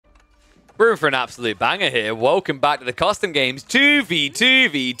We're in for an absolute banger here. Welcome back to the custom games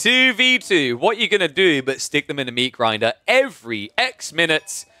 2v2v2v2. What you gonna do but stick them in a meat grinder every X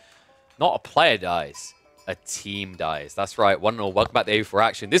minutes? Not a player dies, a team dies. That's right, 1-0. Welcome back to A4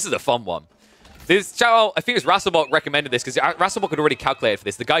 Action. This is a fun one. This shout I think it was Rasselbot recommended this because Rasselbot could already calculate for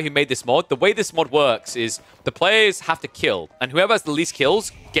this. The guy who made this mod, the way this mod works is the players have to kill, and whoever has the least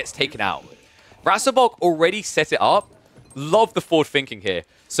kills gets taken out. Rasselbot already set it up. Love the forward thinking here,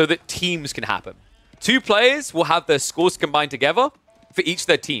 so that teams can happen. Two players will have their scores combined together for each of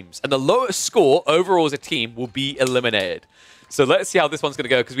their teams, and the lowest score overall as a team will be eliminated. So let's see how this one's going to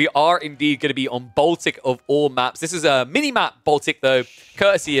go, because we are indeed going to be on Baltic of all maps. This is a mini-map Baltic, though,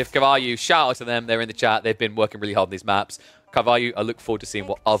 courtesy of Kavayu. Shout out to them. They're in the chat. They've been working really hard on these maps. Kavayu, I look forward to seeing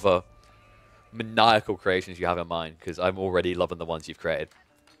what other maniacal creations you have in mind, because I'm already loving the ones you've created.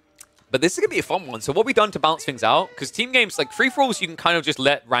 But this is going to be a fun one. So what we've done to balance things out, because team games, like free-for-alls, you can kind of just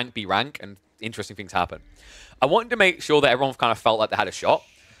let rank be rank and interesting things happen. I wanted to make sure that everyone kind of felt like they had a shot.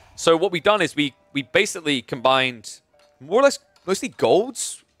 So what we've done is we basically combined more or less mostly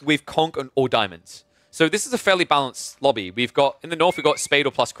golds with conch or diamonds. So this is a fairly balanced lobby. We've got, in the north, we've got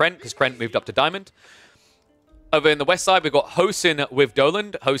Spadel plus Krent, because Krent moved up to diamond. Over in the west side, we've got Hosin with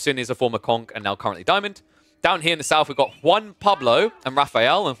Doland. Hosin is a former conch and now currently diamond. Down here in the south, we've got Juan Pablo and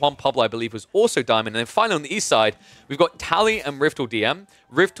Rafael, and Juan Pablo, I believe, was also diamond. And then finally on the east side, we've got Tally and Riftel DM.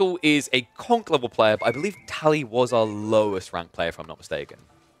 Riftel is a conch level player, but I believe Tally was our lowest ranked player, if I'm not mistaken.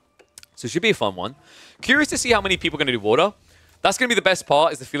 So it should be a fun one. Curious to see how many people are going to do water. That's going to be the best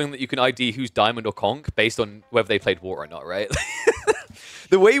part, is the feeling that you can ID who's diamond or conch based on whether they played water or not, right?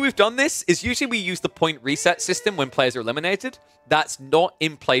 The way we've done this is usually we use the point reset system when players are eliminated. That's not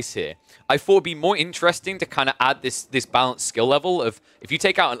in place here. I thought it'd be more interesting to kind of add this balanced skill level of, if you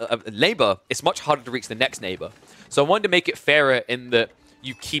take out a neighbor, it's much harder to reach the next neighbor. So I wanted to make it fairer in that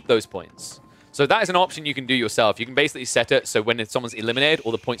you keep those points. So that is an option you can do yourself. You can basically set it so when someone's eliminated,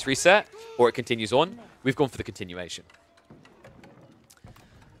 all the points reset, or it continues on. We've gone for the continuation.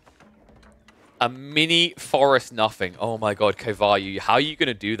 A mini forest nothing. Oh my god, Kovayu, how are you going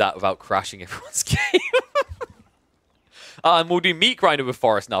to do that without crashing everyone's game? And we'll do Meatgrinder with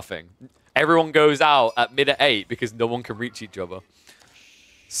forest nothing. Everyone goes out at mid at 8 because no one can reach each other.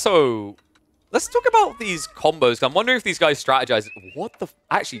 So, let's talk about these combos. I'm wondering if these guys strategize. What the...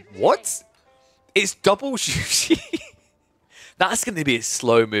 Actually, what? It's double sushi. That's going to be a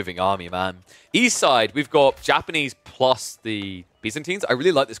slow-moving army, man. East side, we've got Japanese plus the Byzantines. I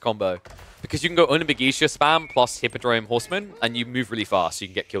really like this combo because you can go Onabagisha spam plus Hippodrome Horseman, and you move really fast, so you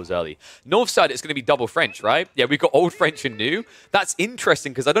can get kills early. North side, it's going to be double French, right? Yeah, we've got Old French and New. That's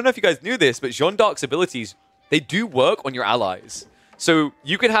interesting because I don't know if you guys knew this, but Jeanne D'Arc's abilities, they do work on your allies. So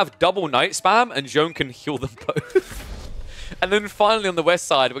you can have double Knight spam, and Jeanne can heal them both. And then finally on the west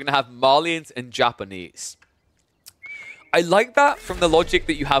side, we're going to have Malians and Japanese. I like that from the logic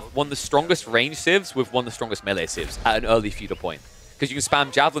that you have one of the strongest range civs with one of the strongest melee civs at an early feeder point. Because you can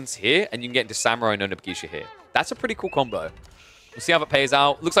spam javelins here, and you can get into Samurai and Onabagisha here. That's a pretty cool combo. We'll see how it pays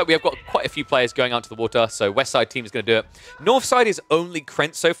out. Looks like we have got quite a few players going out to the water, so west side team is going to do it. North side is only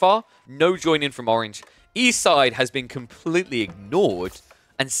Krent so far. No join in from Orange. East side has been completely ignored,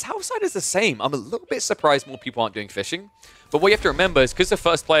 and south side is the same. I'm a little bit surprised more people aren't doing fishing. But what you have to remember is because the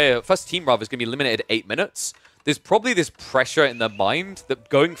first team rather is going to be eliminated at 8 minutes, there's probably this pressure in their mind that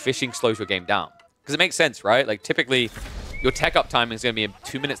going fishing slows your game down. Because it makes sense, right? Like, typically, your tech up time is going to be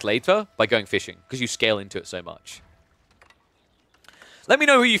 2 minutes later by going fishing, because you scale into it so much. Let me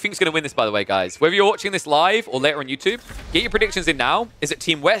know who you think is going to win this, by the way, guys. Whether you're watching this live or later on YouTube, get your predictions in now. Is it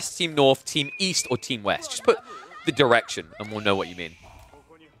Team West, Team North, Team East, or Team West? Just put the direction, and we'll know what you mean.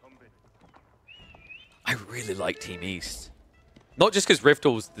 I really like Team East. Not just because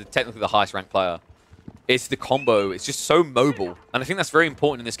Riftel's technically the highest ranked player. It's the combo. It's just so mobile. And I think that's very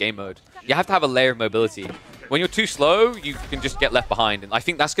important in this game mode. You have to have a layer of mobility. When you're too slow, you can just get left behind. And I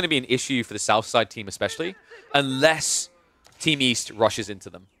think that's going to be an issue for the south side team especially, unless Team East rushes into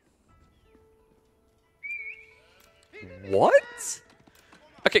them. What?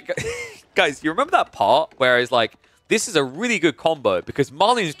 Okay, guys, you remember that part where it's like, this is a really good combo because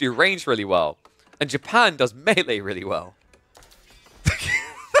Malians do range really well, and Japan does melee really well.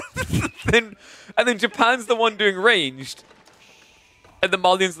 and then Japan's the one doing ranged, and the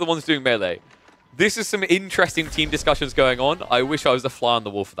Malians are the ones doing melee. This is some interesting team discussions going on. I wish I was the fly on the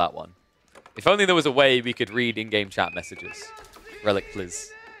wall for that one. If only there was a way we could read in-game chat messages. Relic,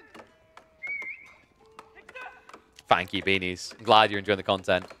 please. Thank you, Beanies. I'm glad you're enjoying the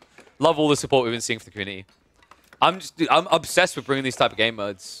content. Love all the support we've been seeing for the community. I'm obsessed with bringing these type of game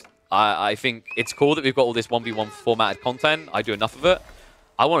modes. I think it's cool that we've got all this 1v1 formatted content. I do enough of it.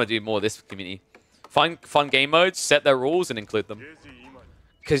 I want to do more of this community. Find fun game modes, set their rules, and include them.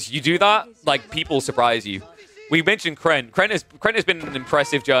 Because you do that, like, people surprise you. We mentioned Kren. Kren has been an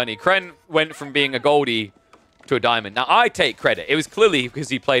impressive journey. Kren went from being a goldie to a diamond. Now, I take credit. It was clearly because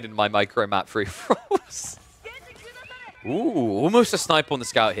he played in my micro map free throws. Ooh, almost a snipe on the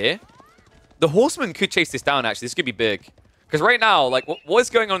scout here. The Horseman could chase this down, actually. This could be big. Because right now, like, what's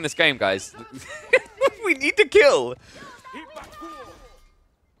going on in this game, guys? We need to kill.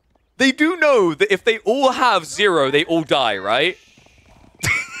 They do know that if they all have 0, they all die, right?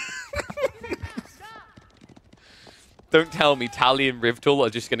 Don't tell me Tally and Rivtal are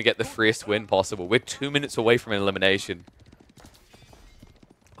just going to get the freest win possible. We're 2 minutes away from an elimination.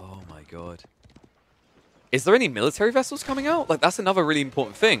 Oh my god. Is there any military vessels coming out? Like, that's another really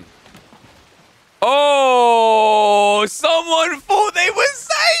important thing. Oh! Someone thought they were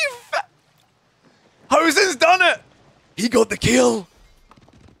safe! Hosen's done it! He got the kill!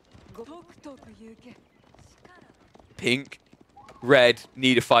 Pink, red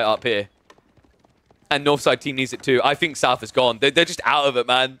need a fight up here. And Northside team needs it too. I think South is gone. They're just out of it,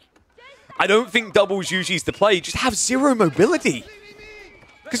 man. I don't think doubles usually is the play. Just have 0 mobility.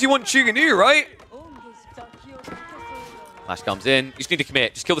 Because you want Chuganu, right? Flash comes in. You just need to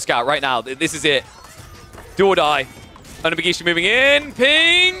commit. Just kill the scout right now. This is it. Do or die. Onabagishi moving in.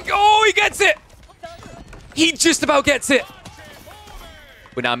 Ping. Oh, he gets it. He just about gets it.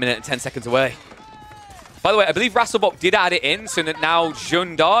 We're now a minute and 10 seconds away. By the way, I believe Rasselbach did add it in, so that now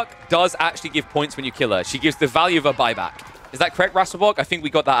Jeanne D'Arc does actually give points when you kill her. She gives the value of her buyback. Is that correct, Rasselbach? I think we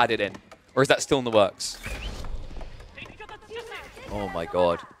got that added in. Or is that still in the works? Oh my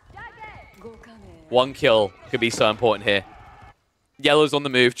god. 1 kill could be so important here. Yellow's on the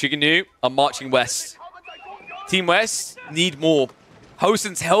move. Chuganu are marching west. Team West need more.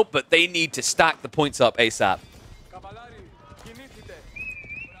 Hosen's help, but they need to stack the points up ASAP.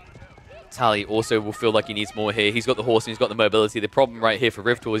 Tally also will feel like he needs more here. He's got the horse and he's got the mobility. The problem right here for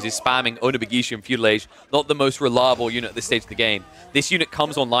Rivtal is he's spamming Onabagishi and Feudal Age, not the most reliable unit at this stage of the game. This unit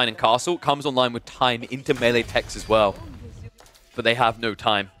comes online in Castle, comes online with time into melee techs as well. But they have no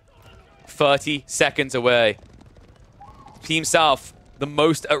time. 30 seconds away. Team South, the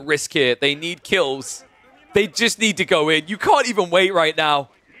most at risk here. They need kills. They just need to go in. You can't even wait right now.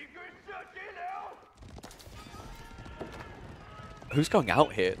 Who's going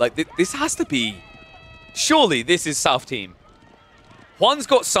out here? Like, this has to be... Surely this is South team. Juan's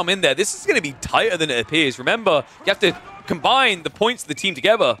got some in there. This is going to be tighter than it appears. Remember, you have to combine the points of the team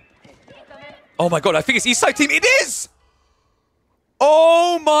together. Oh my god, I think it's Eastside team. It is!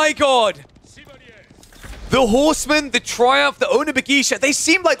 Oh my god! The Horsemen, the Triumph, the Onabagishi, they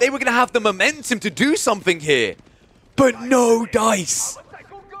seemed like they were going to have the momentum to do something here. But no dice.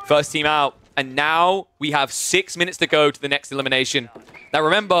 First team out. And now we have 6 minutes to go to the next elimination. Now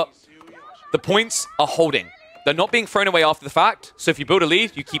remember, the points are holding. They're not being thrown away after the fact. So if you build a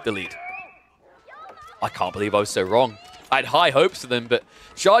lead, you keep the lead. I can't believe I was so wrong. I had high hopes for them, but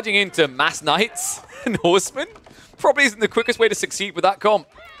charging into mass knights and horsemen probably isn't the quickest way to succeed with that comp.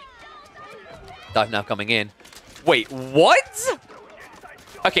 Dive now coming in. Wait, what?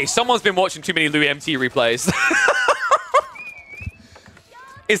 Okay, someone's been watching too many Louis MT replays.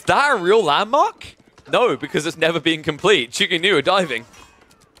 Is that a real landmark? No, because it's never been complete. Chuganu are diving.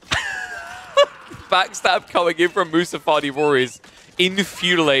 Backstab coming in from Musafadi Warriors in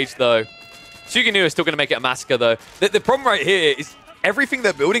Feudal Age, though. Chuganu is still going to make it a massacre, though. The problem right here is everything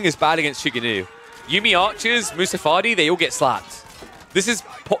they're building is bad against Chuganu. Yumi Archers, Musafadi, they all get slapped. This is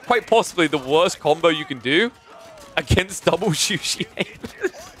quite possibly the worst combo you can do against double Shushi.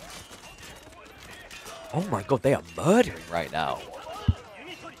 Oh my god, they are murdering right now.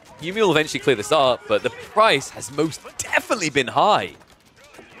 Yumi will eventually clear this up, but the price has most definitely been high.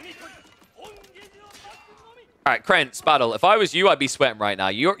 Alright, Krentz, battle. If I was you, I'd be sweating right now.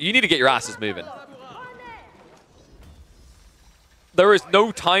 You need to get your asses moving. There is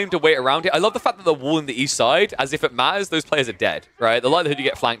no time to wait around here. I love the fact that the wall in the east side, as if it matters, those players are dead, right? The likelihood you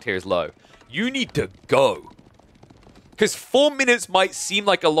get flanked here is low. You need to go. Because 4 minutes might seem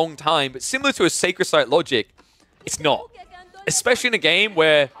like a long time, but similar to a Sacred Site logic, it's not. Especially in a game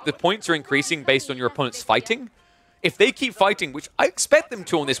where the points are increasing based on your opponent's fighting. If they keep fighting, which I expect them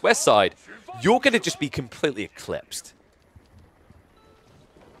to on this west side, you're going to just be completely eclipsed.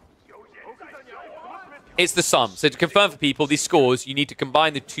 It's the sum. So to confirm for people, these scores, you need to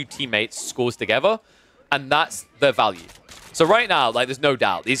combine the two teammates' scores together, and that's their value. So right now, like, there's no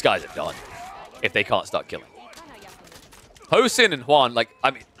doubt, these guys are done if they can't start killing. Hosen and Juan, like,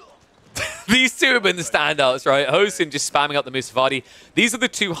 I mean, These two have been the standouts, right? Hosin just spamming up the Musafadi. These are the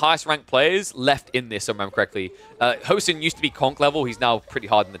two highest ranked players left in this, if I remember correctly. Hosin used to be conch level. He's now pretty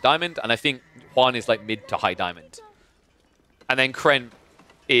hard in the diamond. And I think Juan is like mid to high diamond. And then Kren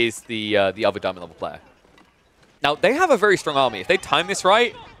is the other diamond level player. Now, they have a very strong army. If they time this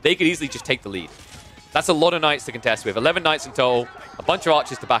right, they could easily just take the lead. That's a lot of knights to contest with. 11 knights in total, a bunch of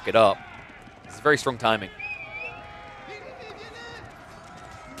archers to back it up. It's very strong timing.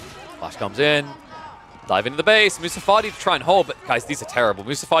 Flash comes in. Dive into the base. Musafadi to try and hold, but guys, these are terrible.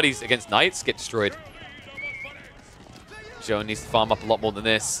 Musafadis against knights get destroyed. Jeanne needs to farm up a lot more than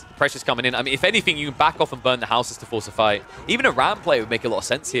this. Pressure's coming in. I mean, if anything, you can back off and burn the houses to force a fight. Even a ram play would make a lot of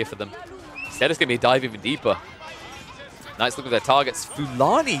sense here for them. Instead, it's going to be a dive even deeper. Knights look at their targets.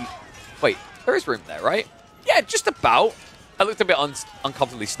 Fulani. Wait, there is room there, right? Yeah, just about. That looked a bit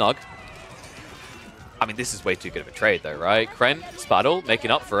uncomfortably snug. I mean, this is way too good of a trade, though, right? Kren, Spadal, making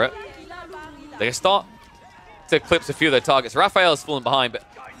up for it. They can start to eclipse a few of their targets. Raphael's falling behind, but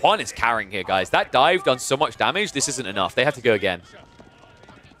Juan is carrying here, guys. That dive done so much damage, this isn't enough. They have to go again.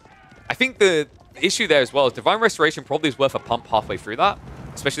 I think the issue there as well is Divine Restoration probably is worth a pump halfway through that,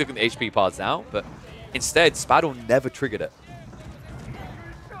 especially looking at the HP paths now, but instead, Spadal never triggered it.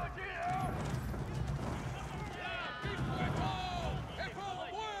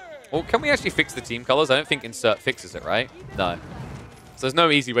 Well, can we actually fix the team colors? I don't think insert fixes it, right? No. So there's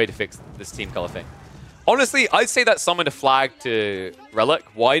no easy way to fix this team color thing. Honestly, I'd say that's summon a flag to Relic.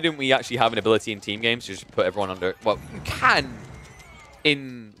 Why didn't we actually have an ability in team games to just put everyone under... Well, you can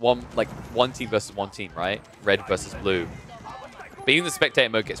in one team versus one team, right? Red versus blue. But even the spectator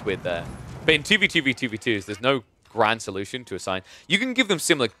mode gets weird there. But in 2v2v2v2s, there's no grand solution to assign. You can give them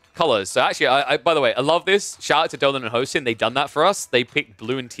similar colors. So actually, by the way, I love this. Shout out to Dolan and Hosin. They done that for us. They picked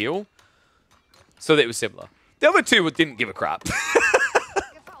blue and teal so that it was similar. The other two didn't give a crap.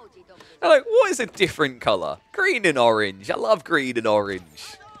 They're like, what is a different color? Green and orange. I love green and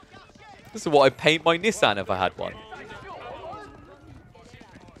orange. This is what I'd paint my Nissan if I had one.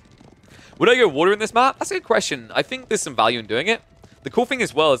 Would I go water in this map? That's a good question. I think there's some value in doing it. The cool thing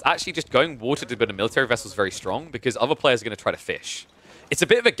as well is actually just going water to build a military vessel is very strong because other players are going to try to fish. It's a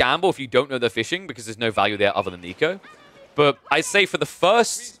bit of a gamble if you don't know they're fishing because there's no value there other than Nico. But I say for the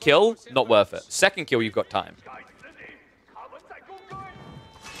first kill, not worth it. Second kill, you've got time.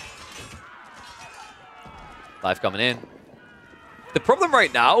 Life coming in. The problem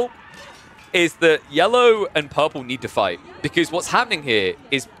right now is that yellow and purple need to fight because what's happening here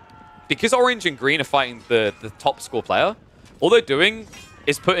is because orange and green are fighting the top score player, all they're doing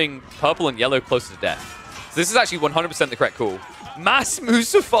is putting purple and yellow closer to death. So this is actually 100% the correct call. Mass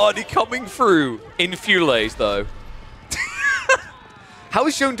Musafadi coming through in Fulays, though. How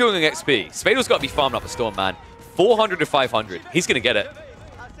is Jeanne doing on XP? Spadal's got to be farming up a storm, man. 400 to 500. He's going to get it.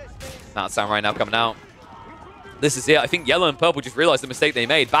 Mount Samurai now coming out. This is it. I think yellow and purple just realized the mistake they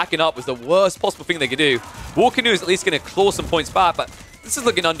made. Backing up was the worst possible thing they could do. War Canoe is at least going to claw some points back, but this is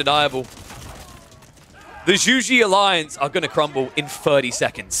looking undeniable. The Juji Alliance are going to crumble in 30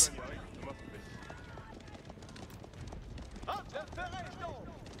 seconds. Oy,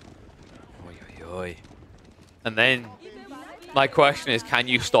 oy, oy. And then my question is, can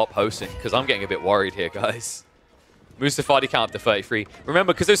you stop Hosin? Because I'm getting a bit worried here, guys. Musafadi count up to 33.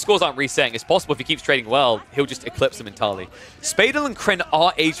 Remember, because those scores aren't resetting, it's possible if he keeps trading well, he'll just eclipse them entirely. Spadal and Kren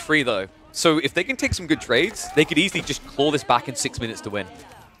are age-free, though. So if they can take some good trades, they could easily just claw this back in 6 minutes to win.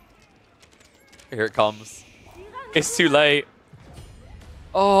 Here it comes. It's too late.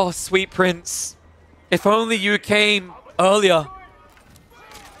 Oh, sweet prince. If only you came earlier.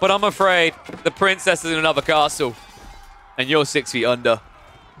 But I'm afraid the princess is in another castle. And you're 6 feet under.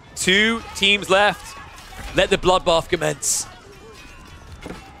 2 teams left. Let the bloodbath commence.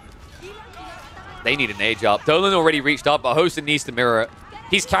 They need an age up. Dolan already reached up, but Hosin needs to mirror it.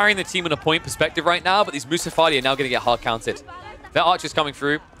 He's carrying the team in a point perspective right now, but these Musafadi are now going to get hard counted. Their archer's coming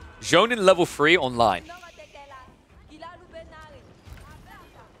through. Jeanne in level 3 online.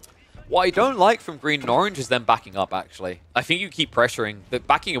 What I don't like from green and orange is them backing up, actually. I think you keep pressuring. The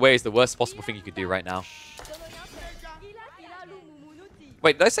backing away is the worst possible thing you could do right now.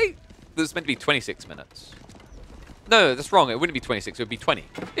 Wait, did I say there's meant to be 26 minutes? No, that's wrong. It wouldn't be 26. It would be 20.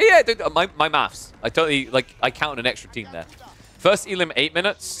 Yeah, my maths. I totally, I counted an extra team there. First elim 8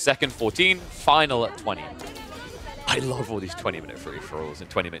 minutes, second 14, final at 20. I love all these 20-minute free-for-alls and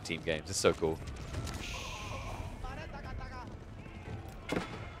 20-minute team games. It's so cool.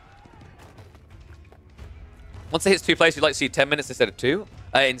 Once it hits 2 plays, you'd like to see 10 minutes instead of 2,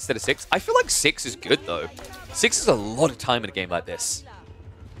 instead of 6. I feel like 6 is good, though. 6 is a lot of time in a game like this.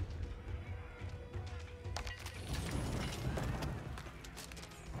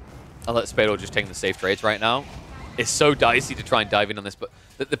 I'll let Spador just taking the safe trades right now. It's so dicey to try and dive in on this, but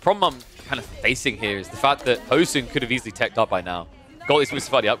the problem I'm kind of facing here is the fact that Hosen could have easily teched up by now. Got these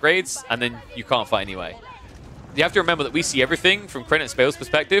Mustafadi upgrades, and then you can't fight anyway. You have to remember that we see everything from Kren and Spador's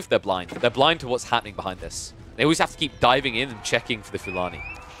perspective. They're blind. They're blind to what's happening behind this. They always have to keep diving in and checking for the Fulani.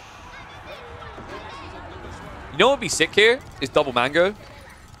 You know what would be sick here is Double Mango.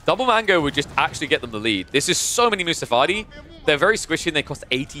 Double Mango would just actually get them the lead. This is so many Mustafadi. They're very squishy and they cost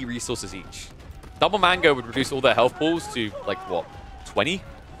 80 resources each. Double Mango would reduce all their health pools to, like, what, 20?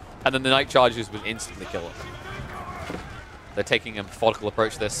 And then the Night Chargers would instantly kill them. They're taking a methodical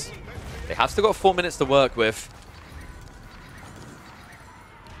approach to this. They have still got 4 minutes to work with.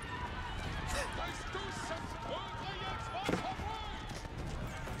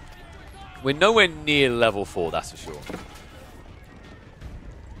 We're nowhere near level 4, that's for sure.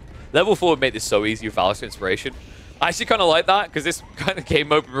 Level 4 would make this so easy with Valor's Inspiration. I actually kind of like that, because this kind of game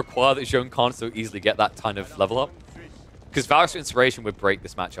mode would require that Jeanne can't so easily get that kind of level up. Because Valor's Inspiration would break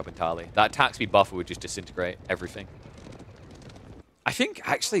this matchup entirely. That attack speed buffer would just disintegrate everything. I think,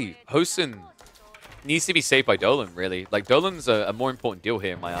 actually, Hosen needs to be saved by Dolan, really. Like, Dolan's a more important deal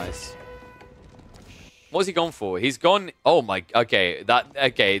here in my eyes. What's he gone for? He's gone... Oh, my... Okay,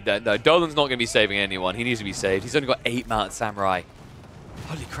 no, Dolan's not going to be saving anyone. He needs to be saved. He's only got 8 Mounted Samurai.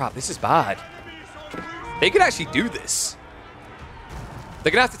 Holy crap, this is bad. They could actually do this.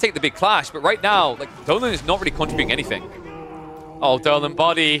 They're going to have to take the big clash, but right now, like, Dolan is not really contributing anything. Oh, Dolan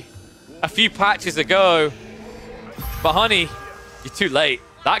body. A few patches ago. But, honey, you're too late.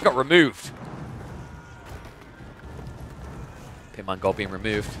 That got removed. Pitman God being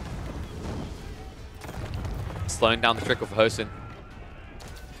removed. Slowing down the trickle for Hosen.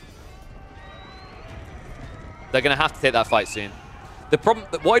 They're going to have to take that fight soon. The problem,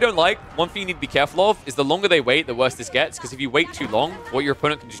 what I don't like, one thing you need to be careful of, is the longer they wait, the worse this gets. Because if you wait too long, what your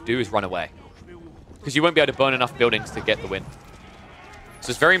opponent can just do is run away. Because you won't be able to burn enough buildings to get the win. So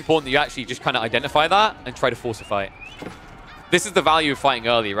it's very important that you actually just kind of identify that and try to force a fight. This is the value of fighting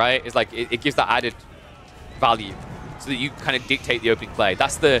early, right? It's like, it gives that added value. So that you kind of dictate the opening play.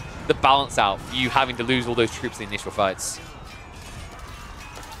 That's the balance out for you having to lose all those troops in the initial fights.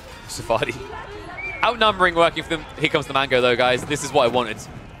 Safadi. Outnumbering working for them. Here comes the Mango though, guys. This is what I wanted.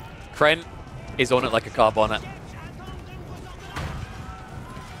 Kren is on it like a car bonnet.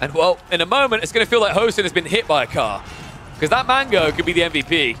 And well, in a moment, it's going to feel like Hosen has been hit by a car. Because that Mango could be the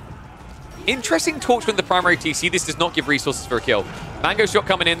MVP. Interesting torch from the primary TC. This does not give resources for a kill. Mango shot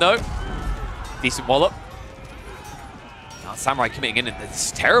coming in though. Decent wallop. Now Samurai coming in and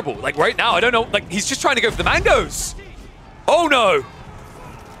it's terrible. Like right now, I don't know. Like he's just trying to go for the Mangoes. Oh no.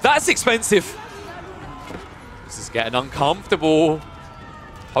 That's expensive. This is getting uncomfortable.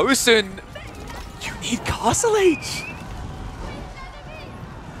 Hosen, you need Castle Age.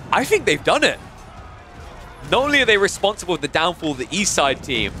 I think they've done it. Not only are they responsible for the downfall of the East Side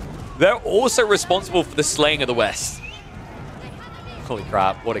team, they're also responsible for the slaying of the West. Holy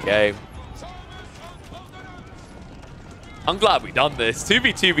crap, what a game. I'm glad we done this.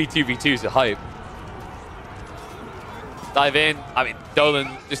 2v2 v2v2 is a hype. Dive in. I mean, Dolan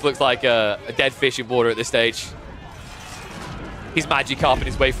just looks like a dead fish in water at this stage. He's Magikarping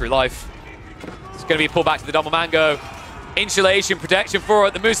his way through life. It's going to be a pullback to the double Mango. Insulation protection for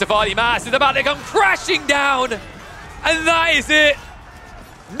it. The Mustafadi mass is about to come crashing down. And that is it.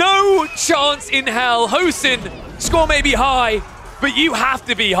 No chance in hell. Hosen, score may be high, but you have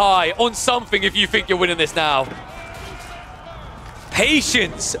to be high on something if you think you're winning this now.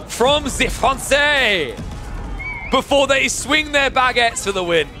 Patience from the Francais before they swing their baguettes for the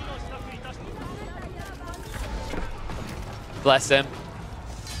win. Bless him.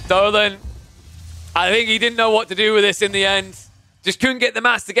 Dolan, I think he didn't know what to do with this in the end. Just couldn't get the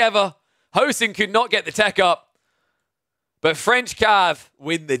mass together. Hosen could not get the tech up. But French Cav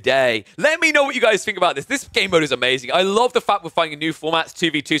win the day. Let me know what you guys think about this. This game mode is amazing. I love the fact we're finding new formats,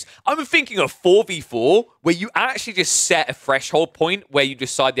 2v2s. I'm thinking of 4v4, where you actually just set a threshold point where you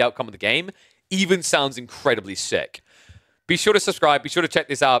decide the outcome of the game. Even sounds incredibly sick. Be sure to subscribe. Be sure to check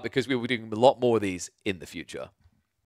this out because we will be doing a lot more of these in the future.